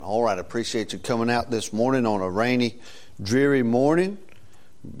All right, I appreciate you coming out this morning on a rainy, dreary morning.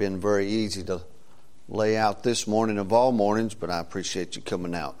 Been very easy to lay out this morning of all mornings, but I appreciate you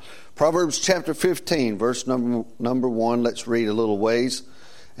coming out. Proverbs chapter 15, verse number 1. Let's read a little ways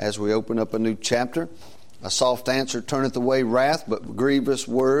as we open up a new chapter. A soft answer turneth away wrath, but grievous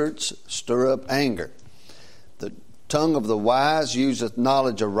words stir up anger. The tongue of the wise useth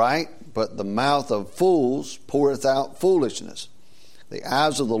knowledge aright, but the mouth of fools poureth out foolishness. The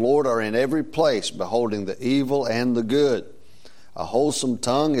eyes of the Lord are in every place, beholding the evil and the good. A wholesome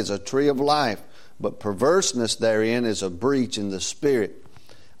tongue is a tree of life, but perverseness therein is a breach in the spirit.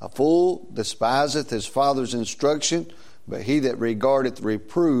 A fool despiseth his father's instruction, but he that regardeth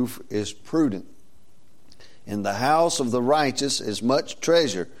reproof is prudent. In the house of the righteous is much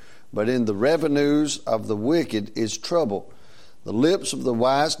treasure, but in the revenues of the wicked is trouble. The lips of the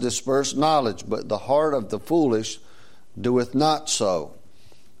wise disperse knowledge, but the heart of the foolish doeth not so.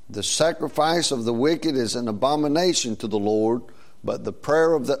 The sacrifice of the wicked is an abomination to the Lord, but the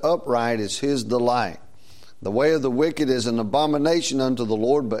prayer of the upright is his delight. The way of the wicked is an abomination unto the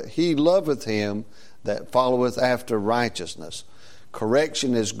Lord, but he loveth him that followeth after righteousness.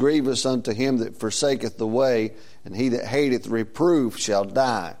 Correction is grievous unto him that forsaketh the way, and he that hateth reproof shall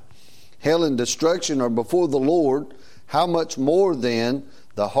die. Hell and destruction are before the Lord. How much more then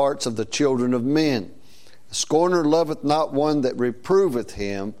the hearts of the children of men? A scorner loveth not one that reproveth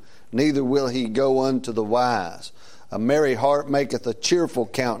him, neither will he go unto the wise. A merry heart maketh a cheerful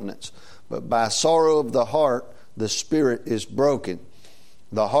countenance, but by sorrow of the heart the spirit is broken.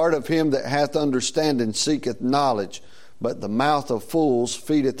 The heart of him that hath understanding seeketh knowledge, but the mouth of fools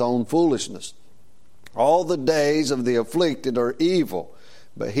feedeth on foolishness. All the days of the afflicted are evil,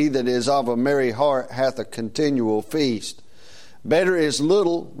 but he that is of a merry heart hath a continual feast. Better is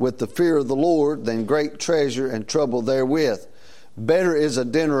little with the fear of the Lord than great treasure and trouble therewith. Better is a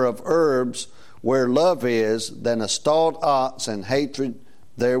dinner of herbs where love is than a stalled ox and hatred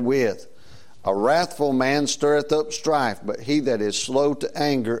therewith. A wrathful man stirreth up strife, but he that is slow to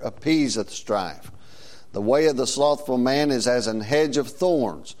anger appeaseth strife. The way of the slothful man is as an hedge of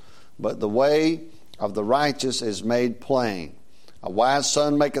thorns, but the way of the righteous is made plain. A wise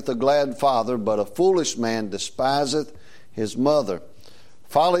son maketh a glad father, but a foolish man despiseth his mother.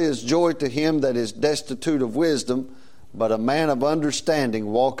 Folly is joy to him that is destitute of wisdom, but a man of understanding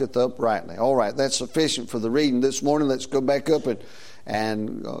walketh uprightly. All right, that's sufficient for the reading this morning. Let's go back up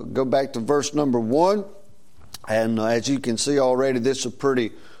and go back to verse number 1. And as you can see already, this is a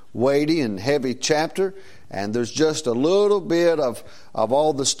pretty weighty and heavy chapter. And there's just a little bit of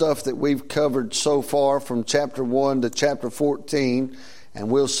all the stuff that we've covered so far from chapter 1 to chapter 14. And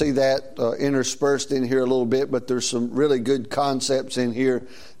we'll see that interspersed in here a little bit. But there's some really good concepts in here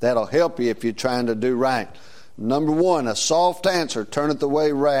that'll help you if you're trying to do right. Number 1, a soft answer turneth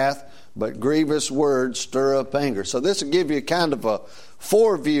away wrath, but grievous words stir up anger. So this will give you kind of a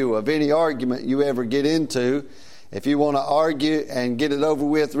foreview of any argument you ever get into. If you want to argue and get it over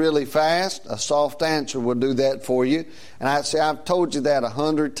with really fast, a soft answer will do that for you. And I've told you that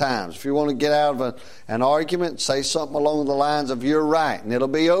 100 times. If you want to get out of an argument, say something along the lines of "you're right," and it'll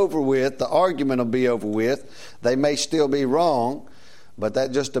be over with. The argument will be over with. They may still be wrong, but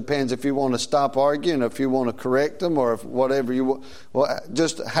that just depends if you want to stop arguing, or if you want to correct them, or if whatever you want. Well,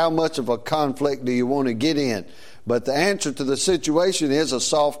 just how much of a conflict do you want to get in? But the answer to the situation is a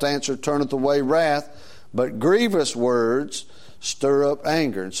soft answer turneth away wrath, but grievous words stir up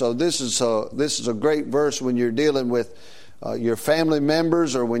anger. And so this is a great verse when you're dealing with your family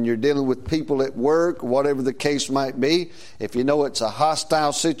members, or when you're dealing with people at work, whatever the case might be. If you know it's a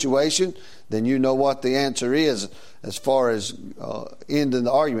hostile situation, then you know what the answer is as far as ending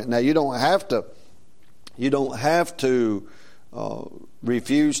the argument. Now you don't have to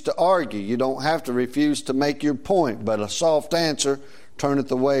refuse to argue. You don't have to refuse to make your point. But a soft answer turneth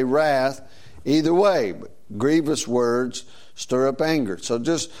away wrath. Either way, grievous words stir up anger. So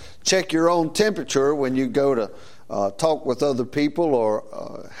just check your own temperature when you go to talk with other people,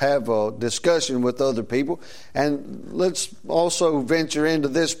 or have a discussion with other people. And let's also venture into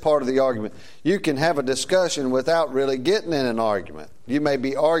this part of the argument. You can have a discussion without really getting in an argument. You may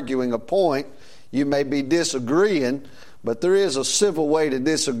be arguing a point, you may be disagreeing, but there is a civil way to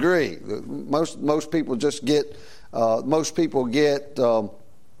disagree. Most people just get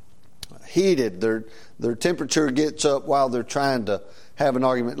heated. Their temperature gets up while they're trying to have an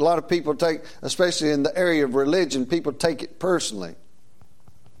argument. A lot of people especially in the area of religion, people take it personally.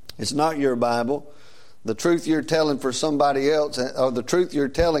 It's not your Bible. The truth you're telling for somebody else, or the truth you're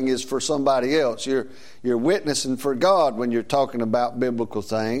telling is for somebody else. You're witnessing for God when you're talking about biblical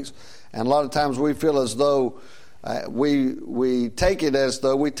things. And a lot of times we feel as though we take it as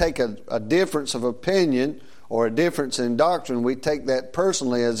though we take a difference of opinion or a difference in doctrine. We take that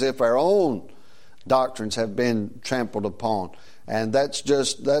personally as if our own doctrines have been trampled upon. And that's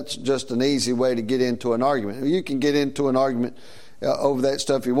just an easy way to get into an argument. You can get into an argument over that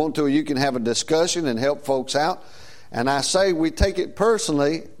stuff if you want to. You can have a discussion and help folks out. And I say we take it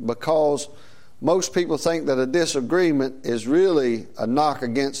personally because most people think that a disagreement is really a knock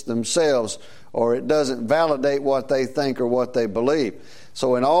against themselves, or it doesn't validate what they think or what they believe.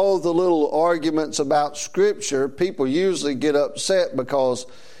 So in all the little arguments about Scripture, people usually get upset because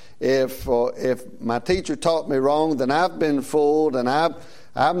if my teacher taught me wrong, then I've been fooled, and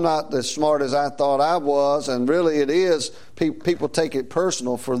I'm not as smart as I thought I was. And really it is, people take it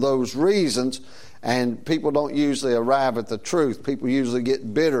personal for those reasons, and people don't usually arrive at the truth. People usually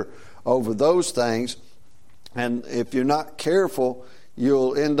get bitter over those things, and if you're not careful,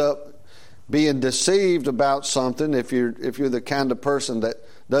 you'll end up being deceived about something. If you're the kind of person that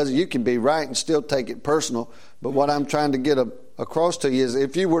does it, you can be right and still take it personal. But what I'm trying to get across to you is,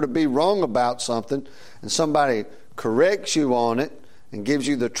 if you were to be wrong about something and somebody corrects you on it and gives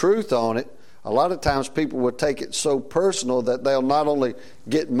you the truth on it, a lot of times people will take it so personal that they'll not only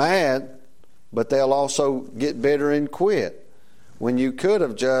get mad, but they'll also get bitter and quit, when you could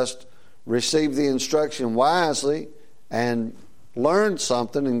have just received the instruction wisely and learned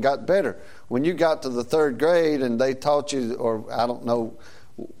something and got better. When you got to the third grade and they taught you, or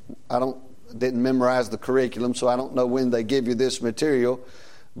didn't memorize the curriculum, so I don't know when they give you this material,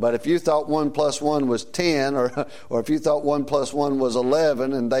 but if you thought 1 + 1 was 10, or if you thought 1 + 1 was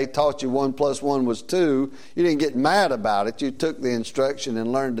 11, and they taught you 1 + 1 was 2, you didn't get mad about it. You took the instruction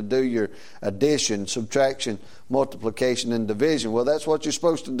and learned to do your addition, subtraction, multiplication, and division. Well, that's what you're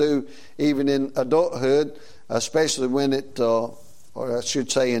supposed to do even in adulthood, especially when or I should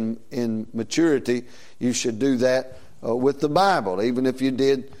say in maturity. You should do that with the Bible, even if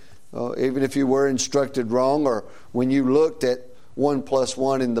you were instructed wrong, or when you looked at 1 +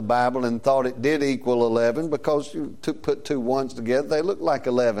 1 in the Bible and thought it did equal 11, because you put two ones together, they look like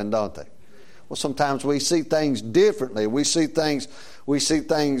 11, don't they? Well, sometimes we see things differently. We see things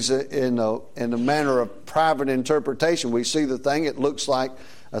in a manner of private interpretation. We see the thing, it looks like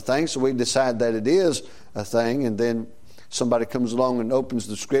a thing, so we decide that it is a thing, and then somebody comes along and opens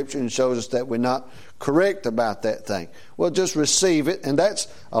the Scripture and shows us that we're not correct about that thing. Well, just receive it, and that's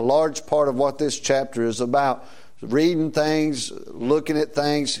a large part of what this chapter is about. Reading things, looking at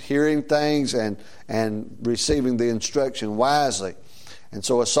things, hearing things, and receiving the instruction wisely. And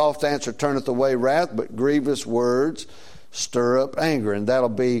so a soft answer turneth away wrath, but grievous words stir up anger. And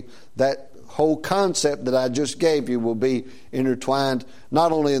that whole concept that I just gave you will be intertwined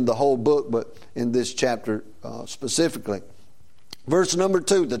not only in the whole book, but in this chapter specifically. Verse number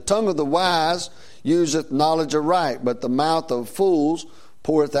 2, the tongue of the wise useth knowledge aright, but the mouth of fools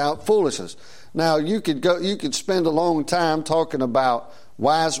poureth out foolishness. Now, you could spend a long time talking about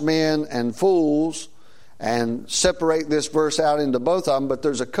wise men and fools and separate this verse out into both of them, but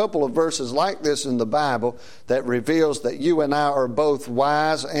there's a couple of verses like this in the Bible that reveals that you and I are both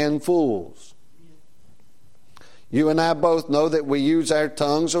wise and fools. You and I both know that we use our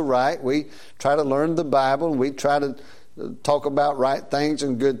tongues aright. We try to learn the Bible, and we try to talk about right things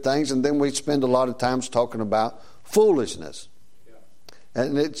and good things, and then we spend a lot of times talking about foolishness.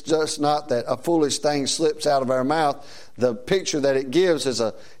 And it's just not that a foolish thing slips out of our mouth. The picture that it gives is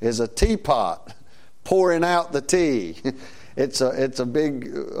a teapot pouring out the tea. It's a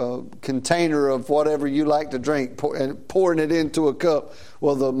big container of whatever you like to drink, and pouring it into a cup.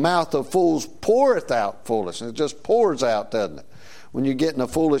 Well, the mouth of fools poureth out foolishness. It just pours out, doesn't it? When you get in a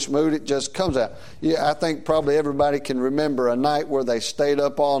foolish mood, it just comes out. Yeah, I think probably everybody can remember a night where they stayed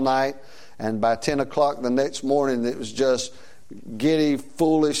up all night, and by 10 o'clock the next morning it was just giddy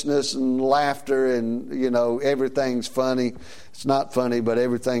foolishness and laughter, and everything's funny. It's not funny, but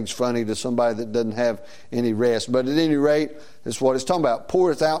everything's funny to somebody that doesn't have any rest. But at any rate, that's what it's talking about.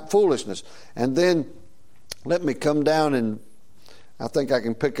 Poureth out foolishness. And then let me come down, and I think I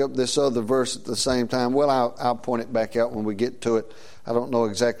can pick up this other verse at the same time. Well, I'll point it back out when we get to it. I don't know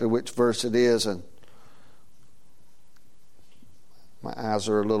exactly which verse it is, and my eyes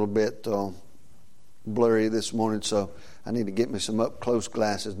are a little bit blurry this morning, so I need to get me some up-close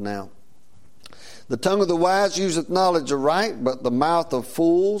glasses now. The tongue of the wise useth knowledge aright, but the mouth of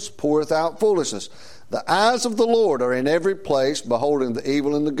fools poureth out foolishness. The eyes of the Lord are in every place, beholding the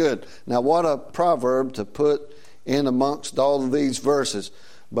evil and the good. Now, what a proverb to put in amongst all of these verses.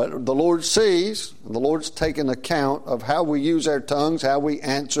 But the Lord sees, and the Lord's taken account of how we use our tongues, how we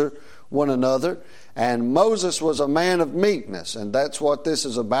answer one another. And Moses was a man of meekness, and that's what this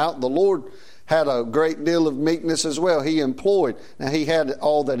is about. The Lord had a great deal of meekness as well. He employed. Now, he had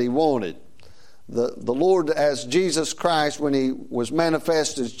all that he wanted. The Lord, as Jesus Christ, when he was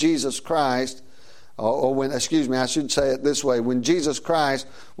manifest as Jesus Christ, I should say it this way. When Jesus Christ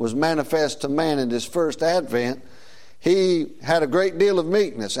was manifest to man in his first advent, he had a great deal of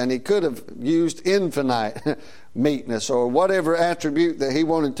meekness, and he could have used infinite meekness or whatever attribute that he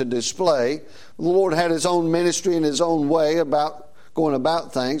wanted to display. The Lord had his own ministry and his own way about going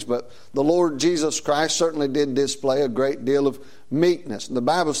about things, but the Lord Jesus Christ certainly did display a great deal of meekness. The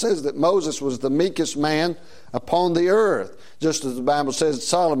Bible says that Moses was the meekest man upon the earth, just as the Bible says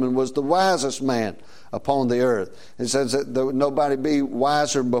Solomon was the wisest man upon the earth. It says that there would nobody be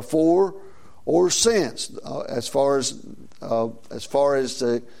wiser before or since, as far as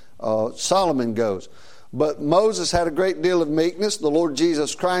Solomon goes. But Moses had a great deal of meekness. The Lord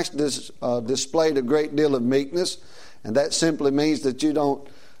Jesus Christ displayed a great deal of meekness, and that simply means that you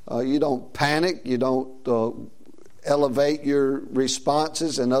don't panic, you don't elevate your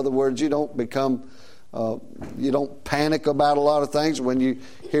responses. In other words, you don't panic about a lot of things. When you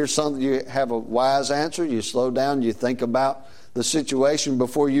hear something, you have a wise answer. You slow down, you think about the situation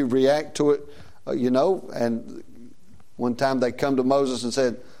before you react to it. And one time they come to Moses and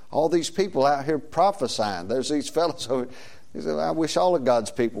said, all these people out here prophesying. There's these fellows over here. He said, I wish all of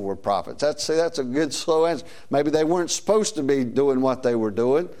God's people were prophets. That's a good slow answer. Maybe they weren't supposed to be doing what they were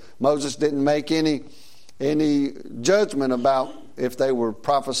doing. Moses didn't make any judgment about if they were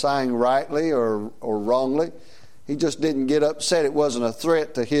prophesying rightly or wrongly. He just didn't get upset. It wasn't a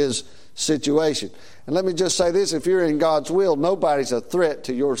threat to his situation. And let me just say this, if you're in God's will, nobody's a threat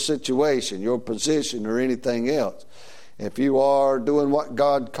to your situation, your position, or anything else. If you are doing what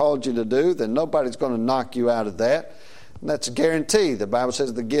God called you to do, then nobody's going to knock you out of that. And that's a guarantee. The Bible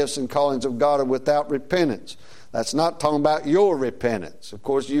says the gifts and callings of God are without repentance. That's not talking about your repentance. Of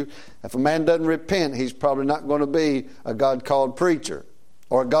course, if a man doesn't repent, he's probably not going to be a God-called preacher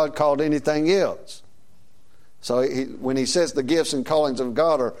or a God-called anything else. So when he says the gifts and callings of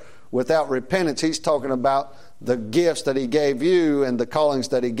God are without repentance, he's talking about the gifts that he gave you and the callings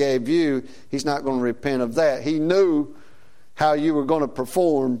that he gave you. He's not going to repent of that. He knew how you were going to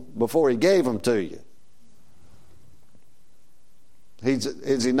perform before he gave them to you.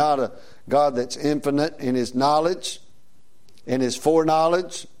 Is he not a God that's infinite in his knowledge, in his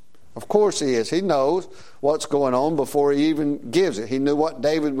foreknowledge? Of course he is. He knows what's going on before he even gives it. He knew what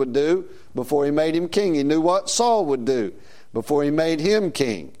David would do before he made him king. He knew what Saul would do before he made him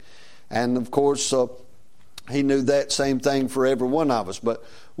king. And of course, he knew that same thing for every one of us. But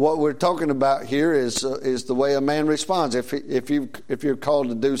what we're talking about here is the way a man responds. If you're called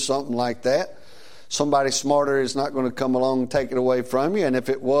to do something like that, somebody smarter is not going to come along and take it away from you. And if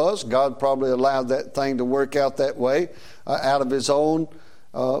it was, God probably allowed that thing to work out that way out of his own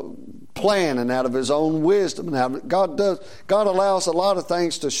plan and out of his own wisdom. Now, God allows a lot of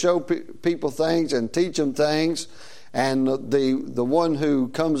things to show people things and teach them things. And the one who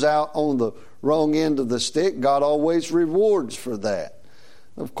comes out on the wrong end of the stick, God always rewards for that.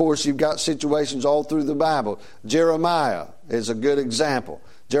 Of course, you've got situations all through the Bible. Jeremiah is a good example.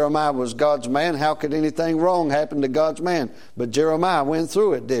 Jeremiah was God's man. How could anything wrong happen to God's man? But Jeremiah went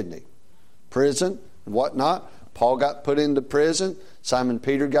through it, didn't he? Prison and whatnot. Paul got put into prison. Simon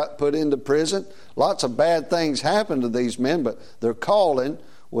Peter got put into prison. Lots of bad things happened to these men, but their calling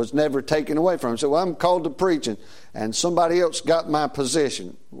was never taken away from them. So, I'm called to preaching, and somebody else got my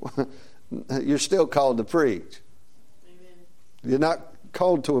position. You're still called to preach. Amen. You're not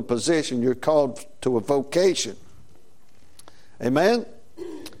called to a position. You're called to a vocation. Amen?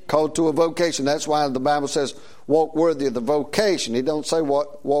 Called to a vocation. That's why the Bible says walk worthy of the vocation. He don't say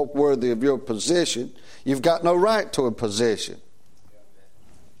walk worthy of your position. You've got no right to a position.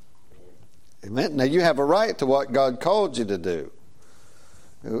 Amen. Now you have a right to what God called you to do.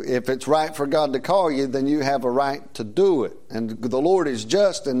 If it's right for God to call you, then you have a right to do it. And the Lord is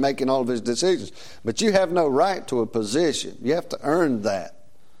just in making all of his decisions. But you have no right to a position. You have to earn that.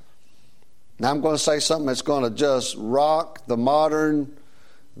 Now I'm going to say something that's going to just rock the modern.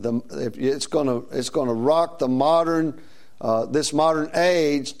 It's going to rock the modern, this modern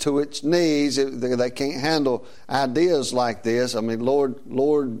age to its knees. They can't handle ideas like this. I mean,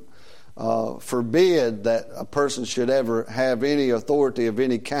 Lord forbid that a person should ever have any authority of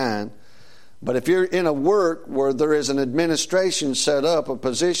any kind. But if you're in a work where there is an administration set up, a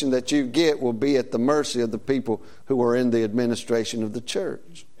position that you get will be at the mercy of the people who are in the administration of the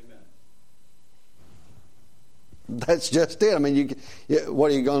church. That's just it. I mean,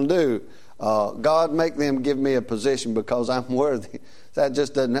 what are you going to do? God, make them give me a position because I'm worthy. That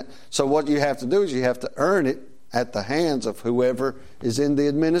just doesn't. So what you have to do is you have to earn it at the hands of whoever is in the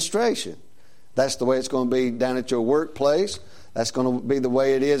administration. That's the way it's going to be down at your workplace. That's going to be the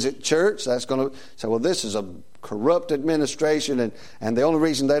way it is at church. That's going to say, well, this is a corrupt administration, and the only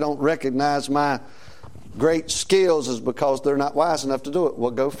reason they don't recognize my great skills is because they're not wise enough to do it.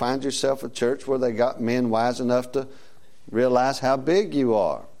 Well, go find yourself a church where they got men wise enough to realize how big you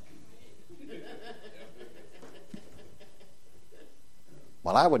are.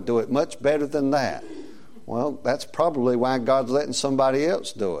 Well, I would do it much better than that. Well, that's probably why God's letting somebody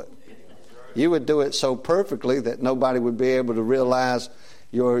else do it. You would do it so perfectly that nobody would be able to realize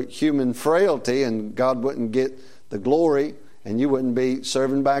your human frailty, and God wouldn't get the glory, and you wouldn't be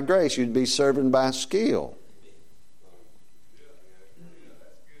serving by grace. You'd be serving by skill.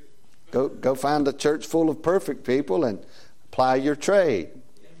 Go find a church full of perfect people and apply your trade.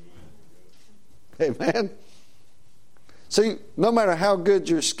 Amen. See, no matter how good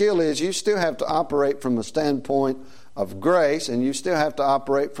your skill is, you still have to operate from the standpoint of grace, and you still have to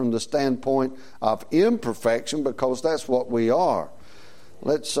operate from the standpoint of imperfection, because that's what we are.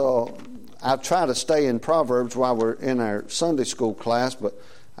 I try to stay in Proverbs while we're in our Sunday school class, but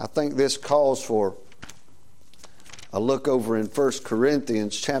I think this calls for a look over in 1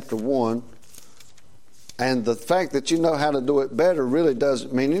 Corinthians chapter 1. And the fact that you know how to do it better really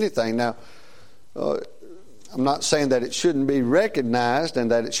doesn't mean anything. Now, I'm not saying that it shouldn't be recognized and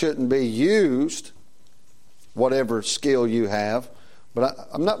that it shouldn't be used, whatever skill you have. But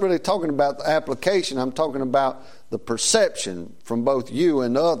I'm not really talking about the application. I'm talking about the perception from both you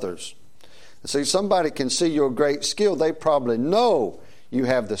and others. See, somebody can see your great skill. They probably know you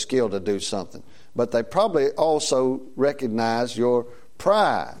have the skill to do something. But they probably also recognize your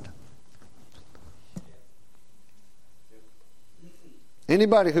pride.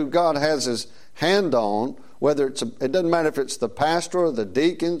 Anybody who God has his hand on, whether it doesn't matter if it's the pastor or the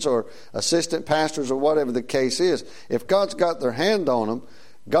deacons or assistant pastors or whatever the case is, if God's got their hand on them,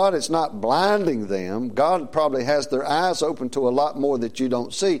 God is not blinding them. God probably has their eyes open to a lot more that you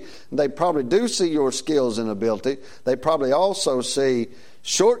don't see. They probably do see your skills and ability. They probably also see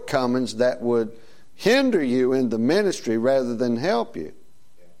shortcomings that would hinder you in the ministry rather than help you.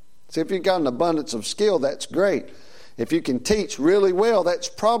 See, if you've got an abundance of skill, that's great. If you can teach really well, that's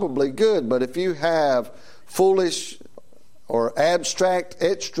probably good. But if you have foolish or abstract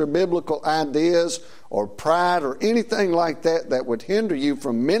extra-biblical ideas or pride or anything like that that would hinder you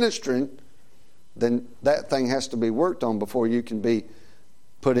from ministering, then that thing has to be worked on before you can be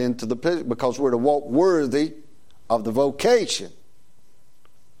put into the position, because we're to walk worthy of the vocation.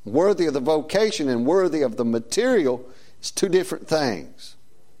 Worthy of the vocation and worthy of the material is two different things.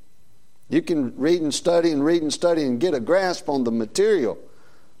 You can read and study and get a grasp on the material,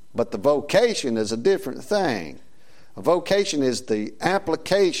 but the vocation is a different thing. A vocation is the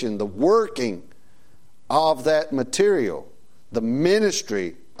application, the working of that material, the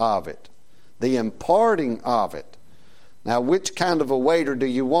ministry of it, the imparting of it. Now, which kind of a waiter do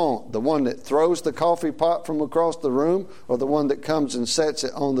you want? The one that throws the coffee pot from across the room, or the one that comes and sets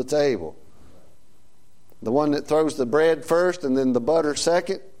it on the table? The one that throws the bread first and then the butter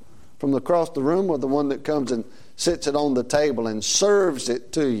second from across the room, or the one that comes and sits it on the table and serves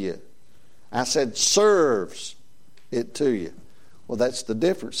it to you? I said serves it to you. Well, that's the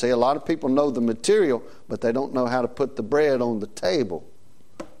difference. See, a lot of people know the material, but they don't know how to put the bread on the table.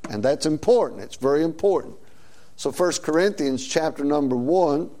 And that's important. It's very important. So 1 Corinthians chapter number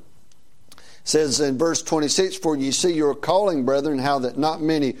 1 says in verse 26, "For ye see your calling, brethren, how that not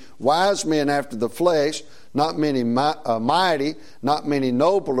many wise men after the flesh, not many mighty, not many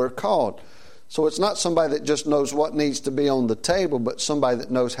noble are called." So it's not somebody that just knows what needs to be on the table, but somebody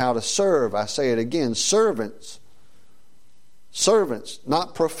that knows how to serve. I say it again, servants. Servants,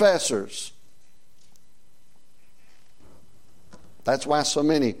 not professors. That's why so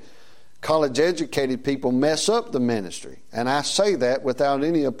many college-educated people mess up the ministry. And I say that without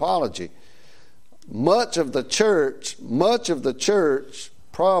any apology. Much of the church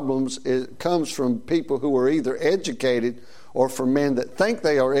problems comes from people who are either educated or from men that think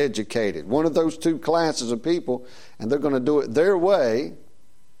they are educated. One of those two classes of people, and they're going to do it their way.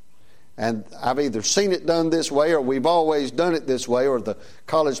 And I've either seen it done this way, or we've always done it this way, or the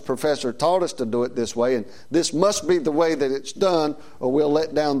college professor taught us to do it this way, and this must be the way that it's done, or we'll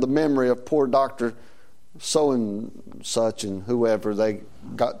let down the memory of poor Dr. So-and-such and whoever they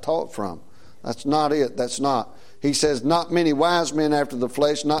got taught from. That's not it. That's not. He says, "Not many wise men after the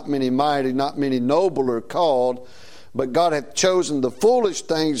flesh, not many mighty, not many noble are called. But God hath chosen the foolish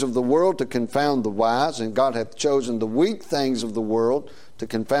things of the world to confound the wise, and God hath chosen the weak things of the world to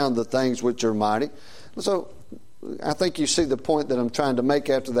confound the things which are mighty." So I think you see the point that I'm trying to make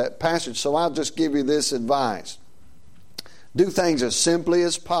after that passage. So I'll just give you this advice. Do things as simply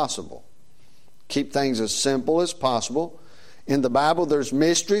as possible. keep things as simple as possible. In the Bible, there's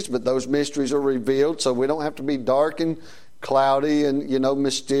mysteries, but those mysteries are revealed, so we don't have to be dark and cloudy and,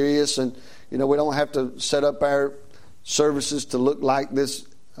 mysterious. And, we don't have to set up our services to look like this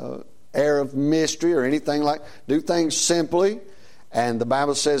air of mystery or anything like. Do things simply. And the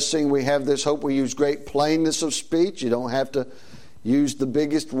Bible says, seeing we have this hope, we use great plainness of speech. You don't have to use the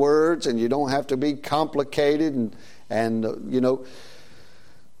biggest words, and you don't have to be complicated and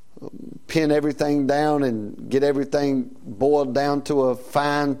pin everything down and get everything boiled down to a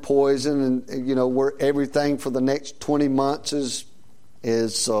fine poison, and where everything for the next 20 months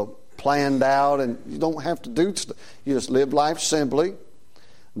is planned out, and you don't have to do. You just live life simply.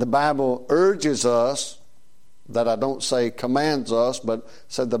 The Bible urges us, that I don't say commands us, but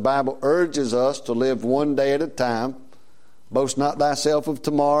said the Bible urges us to live one day at a time. Boast not thyself of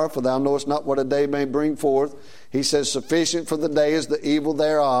tomorrow, for thou knowest not what a day may bring forth. He says, sufficient for the day is the evil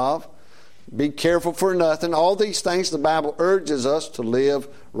thereof. Be careful for nothing. All these things the Bible urges us to live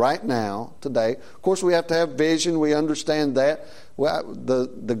right now, today. Of course, we have to have vision. We understand that. Well,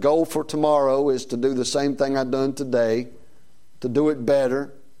 the goal for tomorrow is to do the same thing I've done today, to do it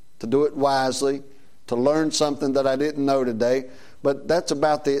better, to do it wisely, to learn something that I didn't know today. But that's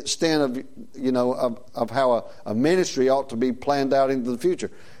about the extent of how a ministry ought to be planned out into the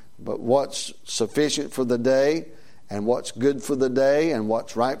future. But what's sufficient for the day, and what's good for the day, and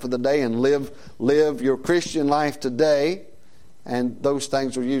what's right for the day, and live your Christian life today, and those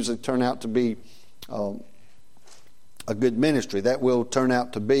things will usually turn out to be a good ministry. That will turn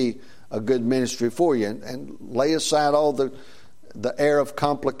out to be a good ministry for you, and lay aside all the air of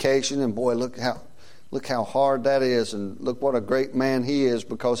complication. And boy, look how hard that is, and look what a great man he is,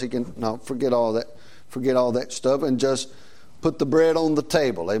 because he can forget all that stuff and just put the bread on the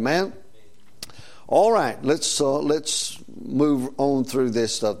table. Amen. All right, let's move on through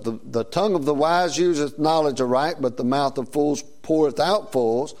this stuff. The tongue of the wise useth knowledge aright, but the mouth of fools poureth out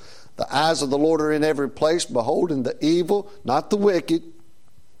fools. The eyes of the Lord are in every place, beholding the evil, not the wicked,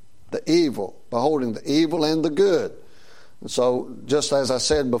 the evil, beholding the evil and the good. And so, just as I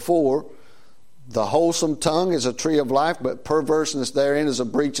said before, the wholesome tongue is a tree of life, but perverseness therein is a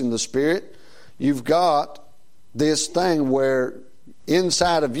breach in the spirit. You've got this thing where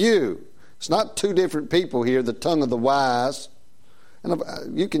inside of you, it's not two different people here, the tongue of the wise. And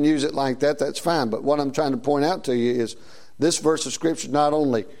you can use it like that, that's fine. But what I'm trying to point out to you is this verse of Scripture is not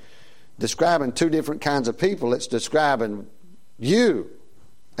only describing two different kinds of people, it's describing you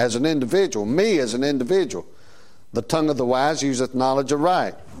as an individual, me as an individual. The tongue of the wise useth knowledge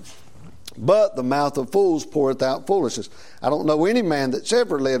aright, but the mouth of fools poureth out foolishness. I don't know any man that's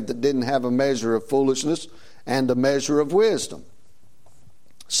ever lived that didn't have a measure of foolishness and a measure of wisdom,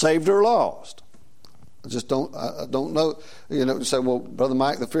 saved or lost. I don't know. You say, well, Brother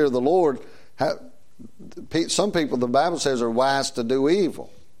Mike, the fear of the Lord. Some people, the Bible says, are wise to do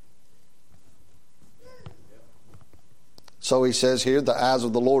evil. So he says here, the eyes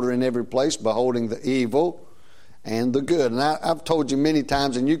of the Lord are in every place, beholding the evil and the good. And I've told you many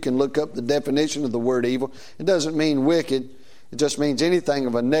times, and you can look up the definition of the word evil. It doesn't mean wicked. It just means anything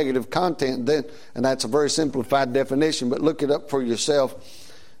of a negative content. And that's a very simplified definition, but look it up for yourself.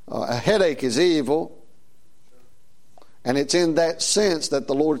 A headache is evil. And it's in that sense that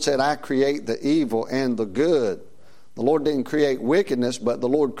the Lord said, I create the evil and the good. The Lord didn't create wickedness, but the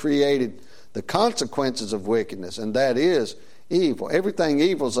Lord created the consequences of wickedness, and that is evil. Everything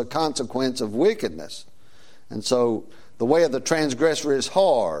evil is a consequence of wickedness. And so the way of the transgressor is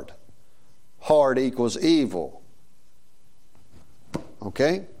hard. Hard equals evil.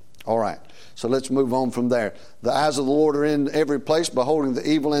 Okay? All right. So let's move on from there. The eyes of the Lord are in every place, beholding the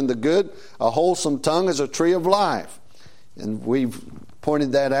evil and the good. A wholesome tongue is a tree of life. And we've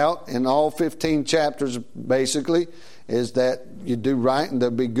pointed that out in all 15 chapters, basically, is that you do right and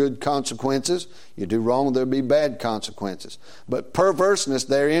there'll be good consequences. You do wrong, there'll be bad consequences. But perverseness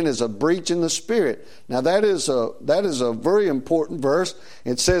therein is a breach in the spirit. Now that is a very important verse.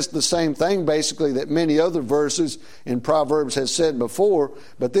 It says the same thing basically that many other verses in Proverbs has said before,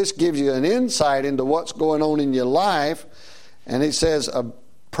 but this gives you an insight into what's going on in your life. And it says a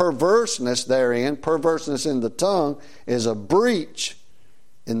perverseness therein, perverseness in the tongue, is a breach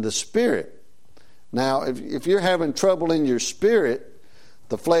in the spirit. Now, if you're having trouble in your spirit,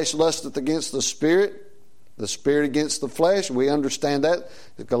 the flesh lusteth against the spirit against the flesh. We understand that.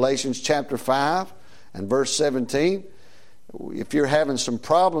 Galatians chapter 5 and verse 17. If you're having some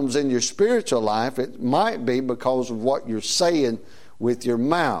problems in your spiritual life, it might be because of what you're saying with your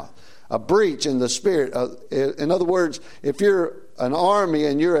mouth. A breach in the spirit. In other words, if you're an army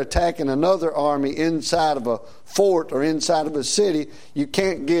and you're attacking another army inside of a fort or inside of a city, you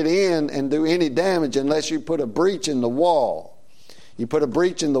can't get in and do any damage unless you put a breach in the wall. You put a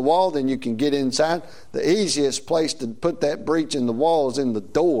breach in the wall, then you can get inside. The easiest place to put that breach in the wall is in the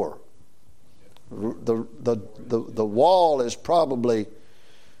door. The wall is probably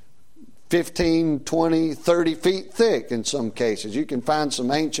 15, 20, 30 feet thick in some cases. You can find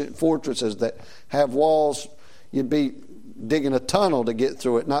some ancient fortresses that have walls. You'd be digging a tunnel to get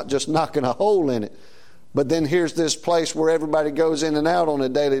through it, not just knocking a hole in it. But then here's this place where everybody goes in and out on a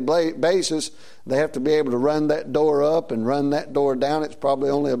daily basis. They have to be able to run that door up and run that door down. It's probably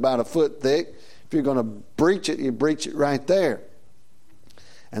only about a foot thick. If you're going to breach it, you breach it right there.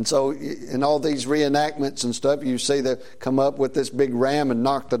 And so in all these reenactments and stuff, you see they come up with this big ram and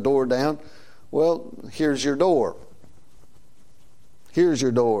knock the door down. Well, here's your door. Here's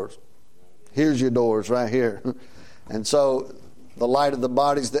your doors. Here's your doors right here. And so the light of the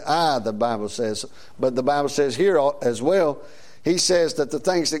body is the eye, the Bible says. But the Bible says here as well, he says that the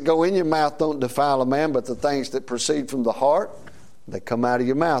things that go in your mouth don't defile a man, but the things that proceed from the heart, they come out of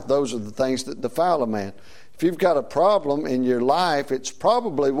your mouth. Those are the things that defile a man. If you've got a problem in your life, it's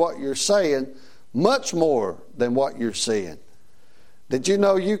probably what you're saying much more than what you're seeing. Did you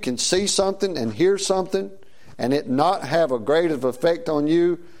know you can see something and hear something and it not have a great of effect on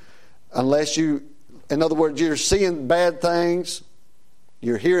you unless you, in other words, you're seeing bad things,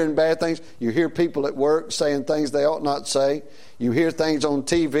 you're hearing bad things, you hear people at work saying things they ought not say, you hear things on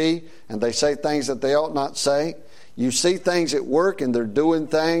TV and they say things that they ought not say. You see things at work and they're doing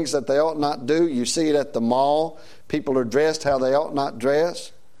things that they ought not do. You see it at the mall. People are dressed how they ought not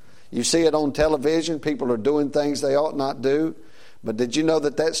dress. You see it on television. People are doing things they ought not do. But did you know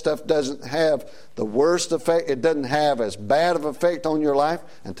that that stuff doesn't have the worst effect? It doesn't have as bad of effect on your life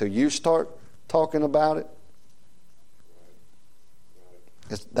until you start talking about it.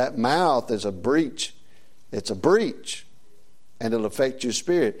 That mouth is a breach. It's a breach. And it'll affect your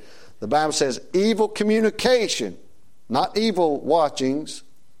spirit. The Bible says evil communication, not evil watchings,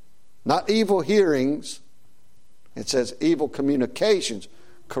 not evil hearings. It says evil communications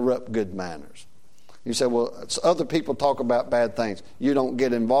corrupt good manners. You say, well, other people talk about bad things. You don't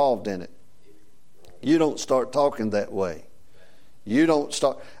get involved in it. You don't start talking that way. You don't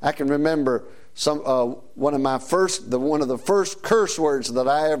start. I can remember one of the first curse words that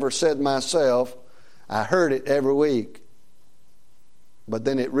I ever said myself. I heard it every week. But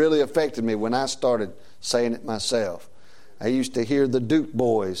then it really affected me when I started saying it myself. I used to hear the Duke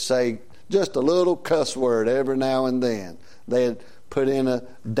boys say just a little cuss word every now and then. They'd put in a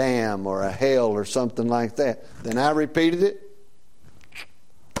damn or a hell or something like that. Then I repeated it.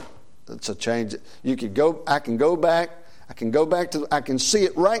 It's a change. I can go back to. I can see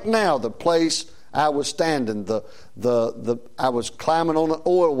it right now. The place I was standing. I was climbing on an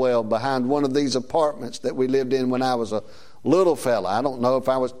oil well behind one of these apartments that we lived in when I was a little fella. I don't know if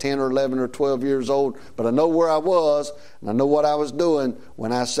I was 10 or 11 or 12 years old, but I know where I was, and I know what I was doing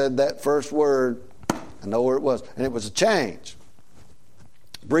when I said that first word. I know where it was. And it was a change.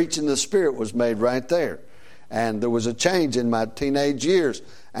 Breach in the spirit was made right there. And there was a change in my teenage years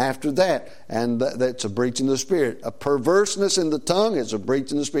after that. And that's a breach in the spirit. A perverseness in the tongue is a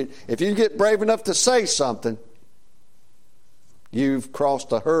breach in the spirit. If you get brave enough to say something, you've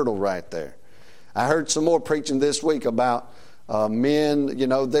crossed a hurdle right there. I heard some more preaching this week about men.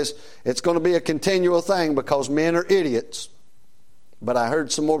 It's going to be a continual thing because men are idiots. But I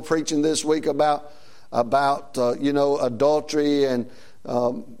heard some more preaching this week about adultery and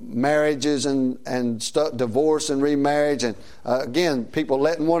marriages and stuff, divorce and remarriage, and again, people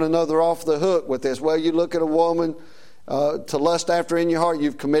letting one another off the hook with this. Well, you look at a woman to lust after in your heart,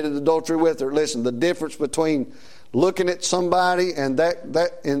 you've committed adultery with her. Listen, the difference between looking at somebody and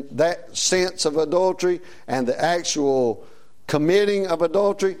that sense of adultery and the actual committing of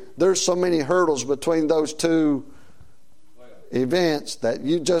adultery, there's so many hurdles between those two events that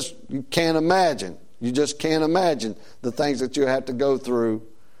you can't imagine. You just can't imagine the things that you have to go through.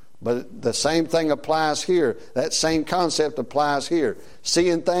 But the same thing applies here. That same concept applies here.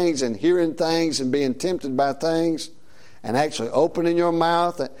 Seeing things and hearing things and being tempted by things and actually opening your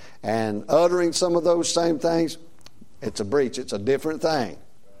mouth and uttering some of those same things, it's a breach. It's a different thing.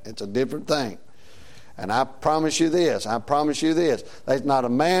 It's a different thing. And I promise you this. There's not a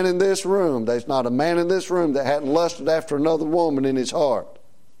man in this room that hadn't lusted after another woman in his heart.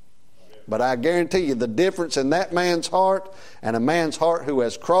 But I guarantee you the difference in that man's heart and a man's heart who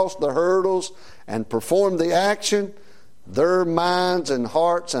has crossed the hurdles and performed the action, their minds and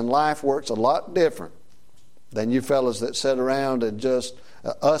hearts and life works a lot different than you fellas that sit around and us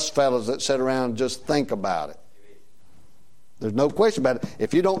fellas that sit around and just think about it. There's no question about it.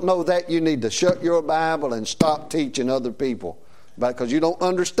 If you don't know that, you need to shut your Bible and stop teaching other people about it, because you don't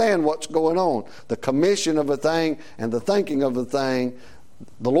understand what's going on. The commission of a thing and the thinking of a thing,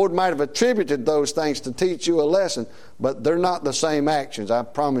 the Lord might have attributed those things to teach you a lesson, but they're not the same actions. I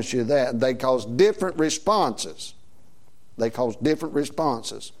promise you that. They cause different responses. They cause different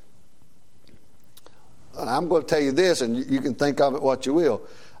responses. And I'm going to tell you this, and you can think of it what you will.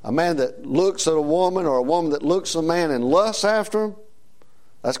 A man that looks at a woman, or a woman that looks at a man and lusts after him,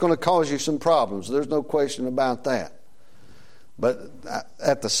 that's going to cause you some problems. There's no question about that. But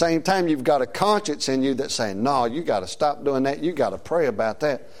at the same time, you've got a conscience in you that's saying, no, you got to stop doing that. You got to pray about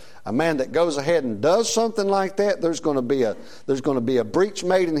that. A man that goes ahead and does something like that, there's going to be a breach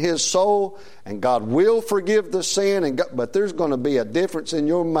made in his soul, and God will forgive the sin. But there's going to be a difference in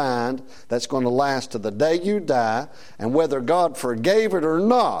your mind that's going to last to the day you die. And whether God forgave it or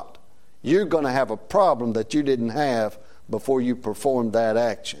not, you're going to have a problem that you didn't have before you performed that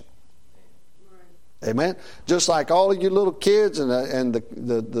action. Amen. Just like all of you little kids and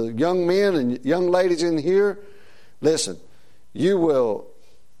the young men and young ladies in here, listen, you will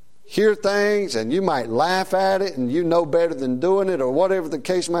hear things and you might laugh at it and you know better than doing it, or whatever the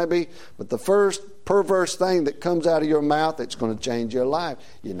case might be, but the first perverse thing that comes out of your mouth, it's going to change your life.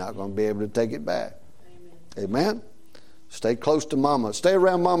 You're not going to be able to take it back. Amen. Stay close to mama. Stay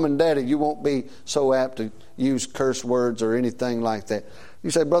around mom and daddy. You won't be so apt to use curse words or anything like that. You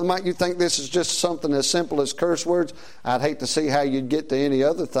say, Brother Mike, you think this is just something as simple as curse words? I'd hate to see how you'd get to any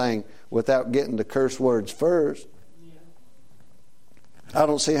other thing without getting to curse words first. I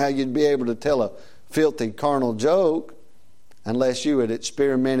don't see how you'd be able to tell a filthy carnal joke unless you had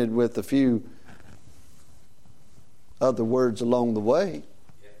experimented with a few other words along the way.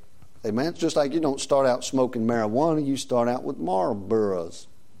 Amen. It's just like you don't start out smoking marijuana, you start out with Marlboros.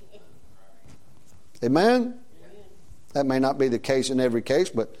 Amen? That may not be the case in every case,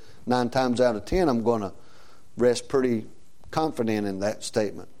 but 9 times out of 10, I'm going to rest pretty confident in that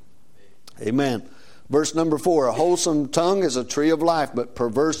statement. Amen. Verse number 4, a wholesome tongue is a tree of life, but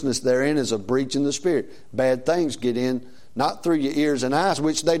perverseness therein is a breach in the spirit. Bad things get in, not through your ears and eyes,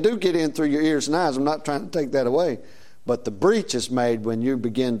 which they do get in through your ears and eyes. I'm not trying to take that away. But the breach is made when you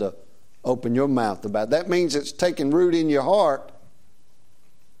begin to open your mouth about it. That means it's taking root in your heart.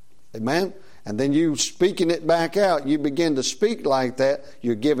 Amen? And then you speaking it back out, you begin to speak like that,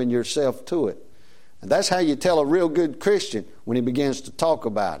 you're giving yourself to it. And that's how you tell a real good Christian, when he begins to talk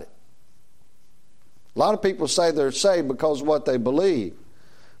about it. A lot of people say they're saved because of what they believe.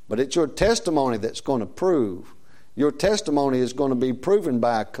 But it's your testimony that's going to prove. Your testimony is going to be proven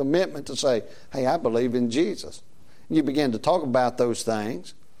by a commitment to say, hey, I believe in Jesus. And you begin to talk about those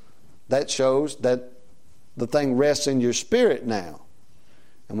things. That shows that the thing rests in your spirit now.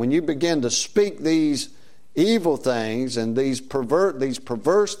 And when you begin to speak these evil things and these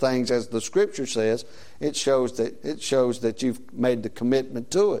perverse things, as the Scripture says, it shows that you've made the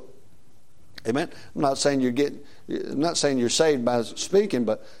commitment to it. Amen. I'm not saying you're saved by speaking,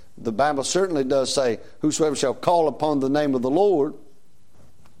 but the Bible certainly does say, "Whosoever shall call upon the name of the Lord."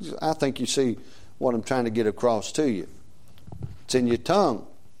 I think you see what I'm trying to get across to you. It's in your tongue.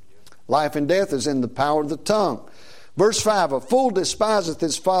 Life and death is in the power of the tongue. Verse 5, a fool despiseth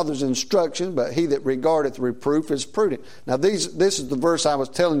his father's instruction, but he that regardeth reproof is prudent. Now this is the verse I was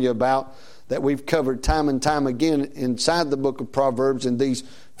telling you about that we've covered time and time again inside the book of Proverbs in these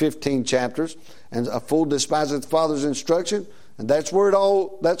 15 chapters. And a fool despiseth father's instruction, and that's where it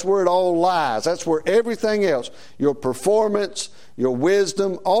all lies. That's where everything else, your performance, your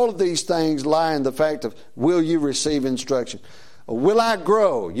wisdom, all of these things lie in the fact of, will you receive instruction? Will I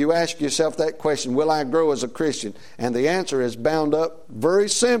grow? You ask yourself that question, will I grow as a Christian? And the answer is bound up very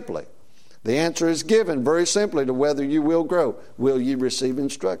simply. The answer is given very simply to whether you will grow. Will you receive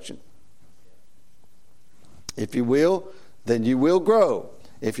instruction? If you will, then you will grow.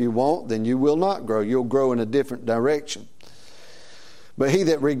 If you won't, then you will not grow. You'll grow in a different direction. But he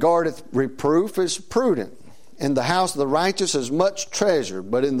that regardeth reproof is prudent. In the house of the righteous is much treasure,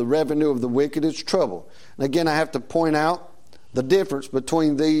 but in the revenue of the wicked is trouble. And again, I have to point out the difference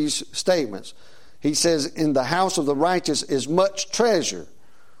between these statements. He says, in the house of the righteous is much treasure.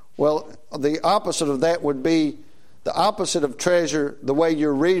 Well, the opposite of that would be, the opposite of treasure, the way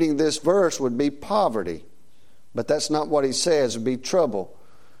you're reading this verse, would be poverty. But that's not what he says. It would be trouble.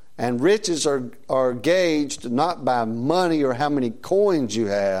 And riches are gauged not by money or how many coins you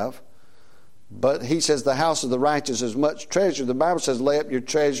have, but he says the house of the righteous is much treasure. The Bible says, lay up your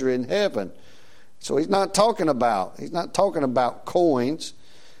treasure in heaven. So he's not talking about coins.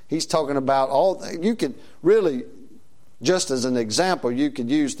 He's talking about all. You could really, just as an example, you could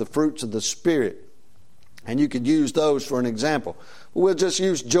use the fruits of the Spirit. And you could use those for an example. We'll just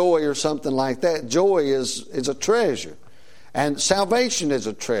use joy or something like that. Joy is a treasure. And salvation is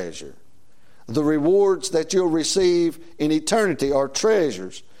a treasure. The rewards that you'll receive in eternity are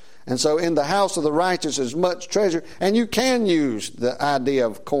treasures. And so in the house of the righteous is much treasure. And you can use the idea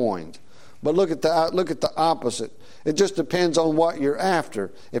of coins. But look at the opposite. It just depends on what you're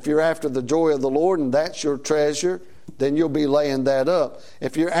after. If you're after the joy of the Lord and that's your treasure, then you'll be laying that up.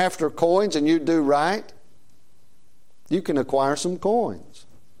 If you're after coins and you do right, you can acquire some coins.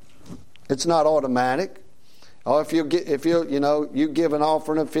 It's not automatic. Or you give an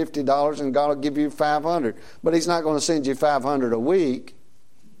offering of $50 and God will give you $500, but He's not going to send you $500 a week.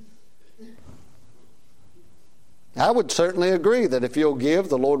 I would certainly agree that if you'll give,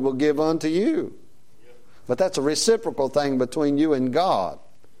 the Lord will give unto you. But that's a reciprocal thing between you and God.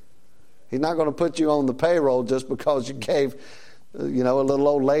 He's not going to put you on the payroll just because you gave, a little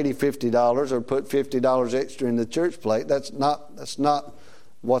old lady $50 or put $50 extra in the church plate. That's not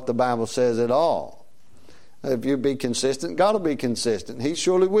what the Bible says at all. If you be consistent, God will be consistent. He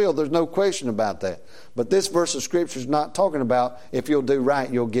surely will. There's no question about that. But this verse of Scripture is not talking about if you'll do right,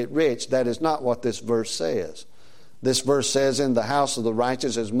 you'll get rich. That is not what this verse says. This verse says, in the house of the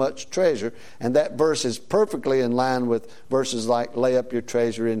righteous is much treasure. And that verse is perfectly in line with verses like, lay up your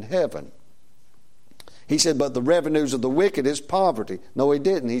treasure in heaven. He said, but the revenues of the wicked is poverty. No, he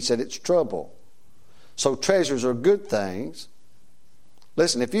didn't. He said it's trouble. So treasures are good things.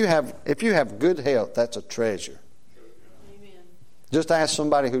 Listen, if you have good health, that's a treasure. Amen. Just ask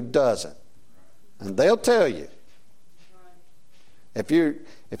somebody who doesn't, and they'll tell you. If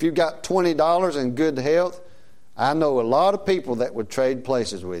you've got $20 and good health, I know a lot of people that would trade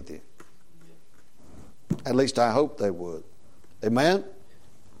places with you. At least I hope they would. Amen?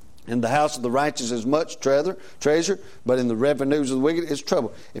 In the house of the righteous is much treasure, but in the revenues of the wicked is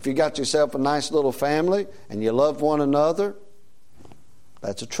trouble. If you got yourself a nice little family and you love one another,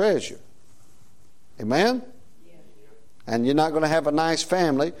 that's a treasure. Amen? Yeah. And you're not going to have a nice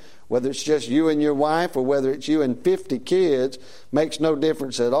family, whether it's just you and your wife or whether it's you and 50 kids, makes no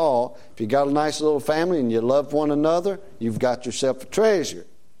difference at all. If you got a nice little family and you love one another, you've got yourself a treasure.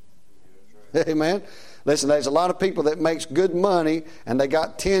 Amen? Listen, there's a lot of people that makes good money and they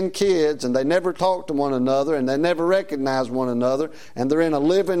got 10 kids and they never talk to one another and they never recognize one another and they're in a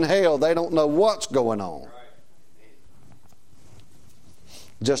living hell. They don't know what's going on.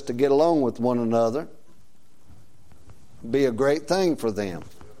 Just to get along with one another be a great thing for them.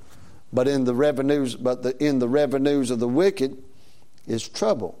 But in the revenues of the wicked is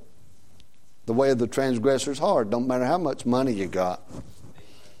trouble. The way of the transgressor is hard. Don't matter how much money you got.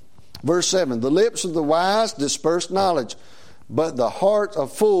 Verse 7, the lips of the wise disperse knowledge, but the heart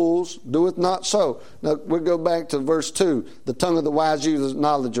of fools doeth not so. Now we'll go back to verse 2. The tongue of the wise uses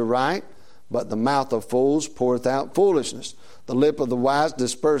knowledge aright, but the mouth of fools poureth out foolishness. The lip of the wise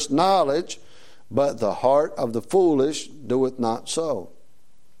disperse knowledge, but the heart of the foolish doeth not so.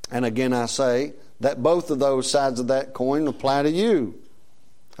 And again I say that both of those sides of that coin apply to you.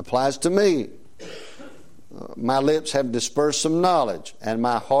 Applies to me. My lips have dispersed some knowledge, and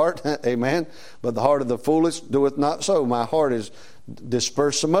my heart, amen, but the heart of the foolish doeth not so. My heart has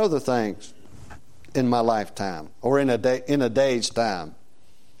dispersed some other things in my lifetime, or in a day's time.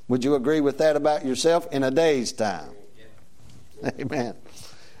 Would you agree with that about yourself? In a day's time. Amen.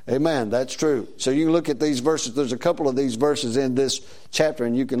 Amen. That's true. So you can look at these verses. There's a couple of these verses in this chapter,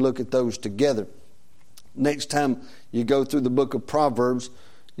 and you can look at those together. Next time you go through the book of Proverbs,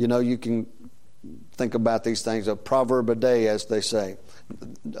 you can think about these things. A proverb a day, as they say.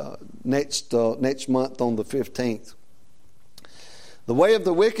 Next month on the 15th. The way of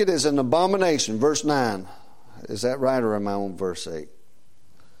the wicked is an abomination. Verse 9. Is that right, or am I on verse 8?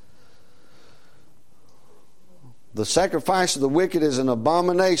 The sacrifice of the wicked is an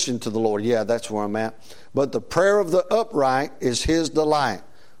abomination to the Lord. Yeah, that's where I'm at. But the prayer of the upright is His delight.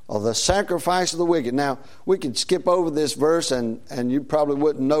 Or the sacrifice of the wicked. Now, we could skip over this verse and you probably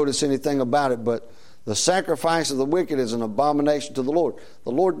wouldn't notice anything about it, but the sacrifice of the wicked is an abomination to the Lord.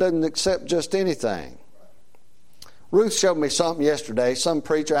 The Lord doesn't accept just anything. Ruth showed me something yesterday. Some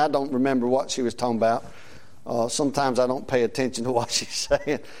preacher, I don't remember what she was talking about. Sometimes I don't pay attention to what she's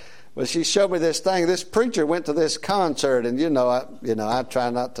saying. But she showed me this thing. This preacher went to this concert, and I try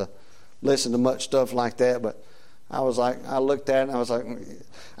not to listen to much stuff like that, but I looked at it and I was like,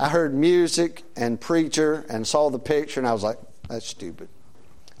 I heard music and preacher and saw the picture and I was like, that's stupid.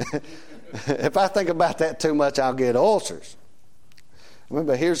 If I think about that too much, I'll get ulcers.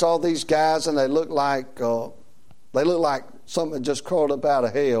 Remember, here's all these guys and they look like something that just crawled up out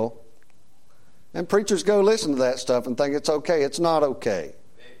of hell. And preachers go listen to that stuff and think it's okay. It's not okay.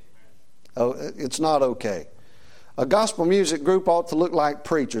 Oh, it's not okay. A gospel music group ought to look like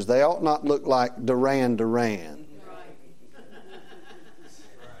preachers. They ought not look like Duran Duran.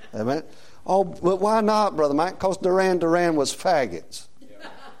 Amen. Oh, but why not, Brother Mike? Because Duran Duran was faggots.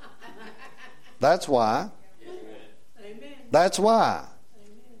 That's why. That's why.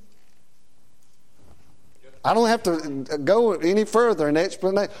 I don't have to go any further in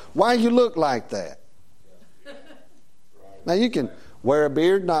explanation. Why you look like that? Now you can wear a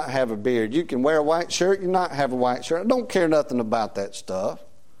beard, not have a beard. You can wear a white shirt, you not have a white shirt. I don't care nothing about that stuff.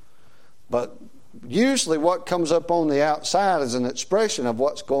 But usually what comes up on the outside is an expression of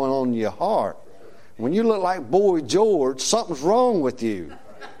what's going on in your heart. When you look like Boy George, something's wrong with you.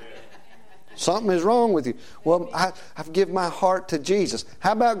 Something is wrong with you. Well, I've given my heart to Jesus.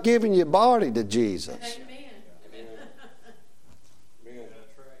 How about giving your body to Jesus?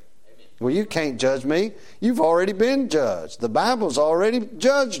 Well, you can't judge me. You've already been judged. The Bible's already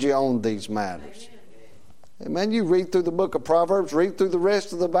judged you on these matters. Amen. You read through the book of Proverbs, read through the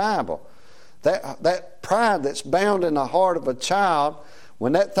rest of the Bible. That pride that's bound in the heart of a child,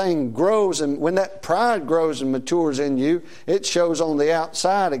 when that thing grows and when that pride grows and matures in you, it shows on the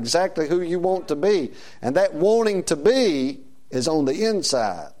outside exactly who you want to be. And that wanting to be is on the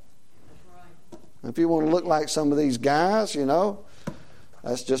inside. If you want to look like some of these guys,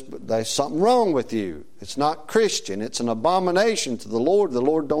 there's something wrong with you. It's not Christian. It's an abomination to the Lord. The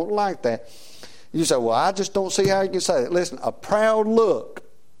Lord don't like that. You say, well, I just don't see how you can say that. Listen, a proud look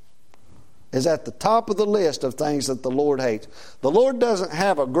is at the top of the list of things that the Lord hates. The Lord doesn't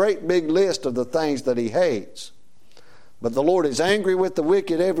have a great big list of the things that He hates. But the Lord is angry with the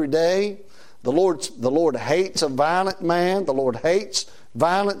wicked every day. The Lord hates a violent man. The Lord hates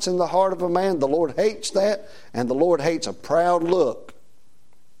violence in the heart of a man. The Lord hates that. And the Lord hates a proud look.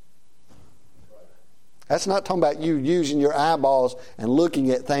 That's not talking about you using your eyeballs and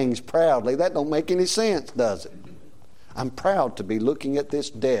looking at things proudly. That don't make any sense, does it? I'm proud to be looking at this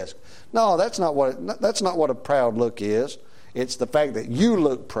desk. No, that's not what a proud look is. It's the fact that you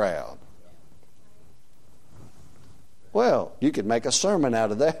look proud. Well, you could make a sermon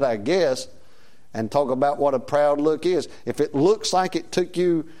out of that, I guess, and talk about what a proud look is. If it looks like it took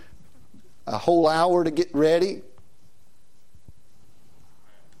you a whole hour to get ready,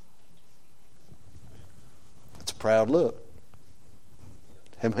 it's a proud look.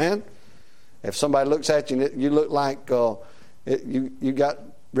 Amen? If somebody looks at you and you look like you got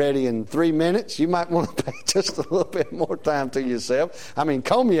ready in 3 minutes, you might want to pay just a little bit more time to yourself. I mean,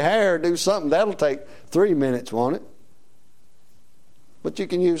 comb your hair, do something. That'll take 3 minutes, won't it? But you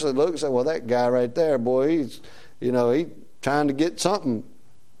can usually look and say, well, that guy right there, boy, he's trying to get something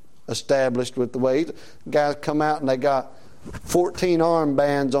established with the way. Guys come out and they got 14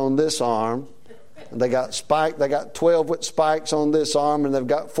 armbands on this arm. And they got 12 with spikes on this arm, and they've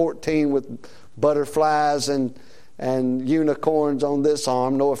got 14 with butterflies and unicorns on this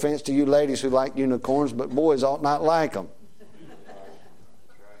arm. No offense to you ladies who like unicorns, but boys ought not like them.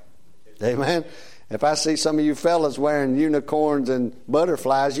 Amen. If I see some of you fellas wearing unicorns and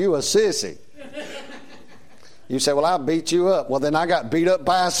butterflies, you a sissy. You say, well, I'll beat you up. Well, then I got beat up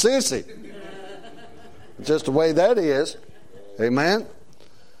by a sissy. Just the way that is. Amen.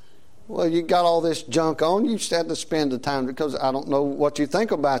 Well, you got all this junk on. You just had to spend the time, because I don't know what you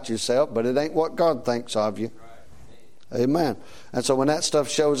think about yourself, but it ain't what God thinks of you. Amen. And so when that stuff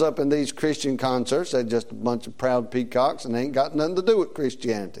shows up in these Christian concerts, they're just a bunch of proud peacocks and they ain't got nothing to do with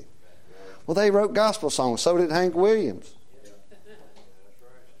Christianity. Well, they wrote gospel songs. So did Hank Williams.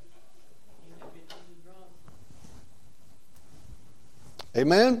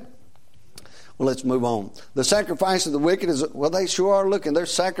 Amen. Well, let's move on. The sacrifice of the wicked is, well, they sure are looking. They're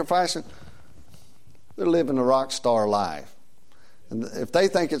sacrificing. They're living a rock star life. And if they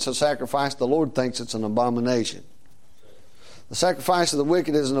think it's a sacrifice, the Lord thinks it's an abomination. The sacrifice of the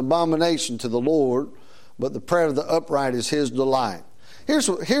wicked is an abomination to the Lord, but the prayer of the upright is His delight. Here's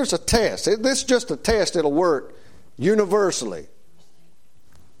a test. This is just a test. It'll work universally.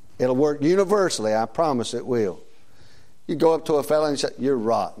 It'll work universally. I promise it will. You go up to a fellow and say, you're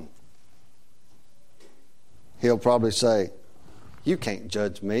rotten. He'll probably say, you can't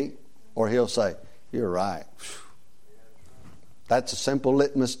judge me. Or he'll say, you're right. That's a simple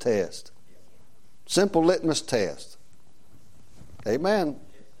litmus test. Simple litmus test. Amen.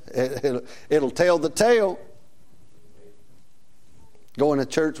 It'll tell the tale. Go in a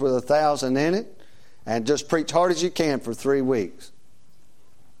church with 1,000 in it and just preach hard as you can for 3 weeks.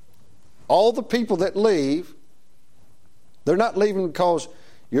 All the people that leave, they're not leaving because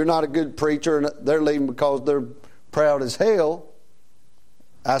you're not a good preacher, and they're leaving because they're proud as hell.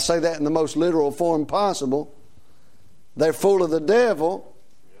 I say that in the most literal form possible. They're full of the devil,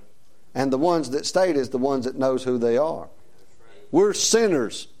 And the ones that stayed is the ones that knows who they are. We're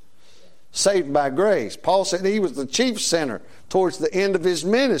sinners saved by grace. Paul said he was the chief sinner towards the end of his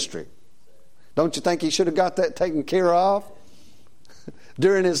ministry. Don't you think he should have got that taken care of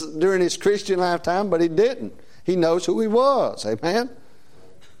during his Christian lifetime? But he didn't. He knows who he was. Amen?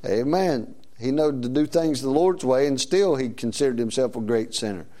 Amen. He knew to do things the Lord's way, and still he considered himself a great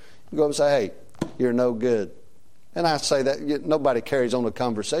sinner. You go and say, hey, you're no good. And I say that nobody carries on a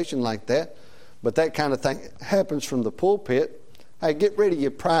conversation like that, but that kind of thing happens from the pulpit. Hey, get rid of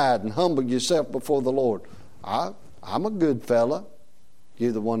your pride and humble yourself before the Lord. I'm a good fella.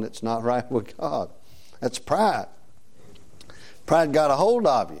 You're the one that's not right with God. That's pride. Pride got a hold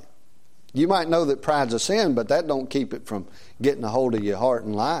of you. You might know that pride's a sin, but that don't keep it from getting a hold of your heart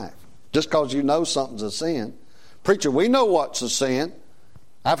and life. Just because you know something's a sin. Preacher, we know what's a sin.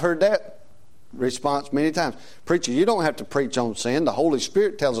 I've heard that response many times. Preacher, you don't have to preach on sin. The Holy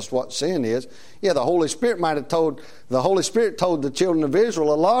Spirit tells us what sin is. Yeah, the Holy Spirit told the children of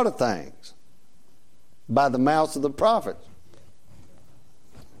Israel a lot of things by the mouths of the prophets.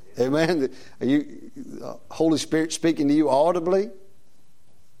 Amen. Are you Holy Spirit speaking to you audibly?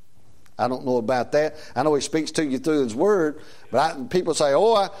 I don't know about that. I know He speaks to you through His Word, but people say,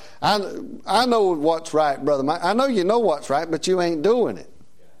 "Oh, I know what's right, brother Mike." I know you know what's right, but you ain't doing it.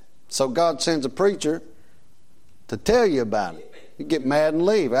 So God sends a preacher to tell you about it. You get mad and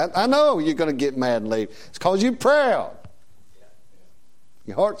leave. I know you're going to get mad and leave. It's because you're proud.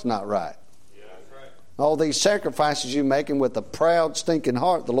 Your heart's not right. All these sacrifices you're making with a proud, stinking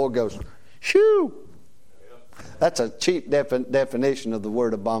heart, the Lord goes, shoo! That's a cheap definition of the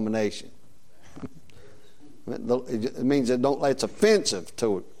word abomination. It means it's offensive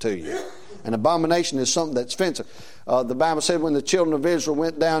to you. An abomination is something that's offensive. The Bible said when the children of Israel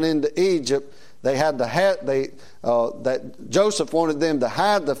went down into Egypt, they had that Joseph wanted them to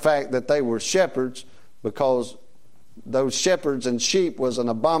hide the fact that they were shepherds, because those shepherds and sheep was an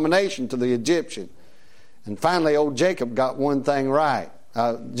abomination to the Egyptian. And finally, old Jacob got one thing right.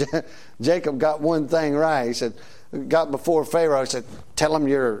 Jacob got one thing right. He said, got before Pharaoh. He said, "Tell him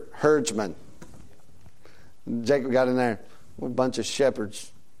you're herdsmen." And Jacob got in there, a bunch of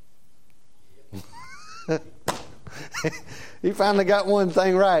shepherds. He finally got one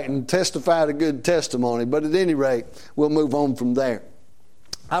thing right and testified a good testimony. But at any rate, we'll move on from there.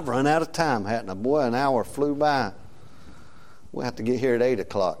 I've run out of time, hadn't I? Boy, an hour flew by. We'll have to get here at 8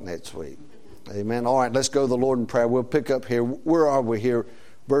 o'clock next week. Amen. All right, let's go to the Lord in prayer. We'll pick up here. Where are we here?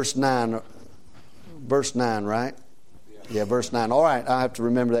 Verse 9. Verse 9, right? Yeah, verse 9. All right, I have to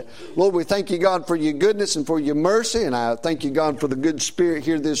remember that. Lord, we thank you, God, for your goodness and for your mercy. And I thank you, God, for the good spirit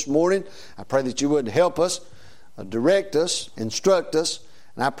here this morning. I pray that you would help us, direct us, instruct us.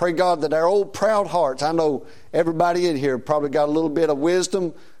 And I pray, God, that our old proud hearts, I know everybody in here probably got a little bit of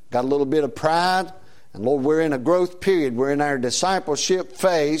wisdom, got a little bit of pride. And Lord, we're in a growth period. We're in our discipleship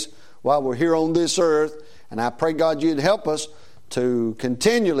phase while we're here on this earth. And I pray, God, you'd help us to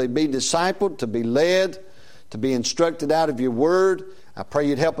continually be discipled, to be led, to be instructed out of your word. I pray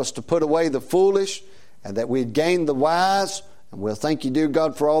you'd help us to put away the foolish and that we'd gain the wise. And we'll thank you, dear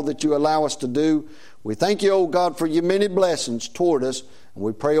God, for all that you allow us to do. We thank you, oh God, for your many blessings toward us. And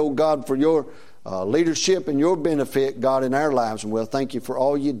we pray, oh God, for your leadership and your benefit, God, in our lives. And we'll thank you for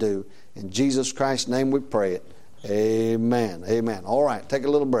all you do. In Jesus Christ's name we pray it. Amen. Amen. All right, take a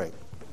little break.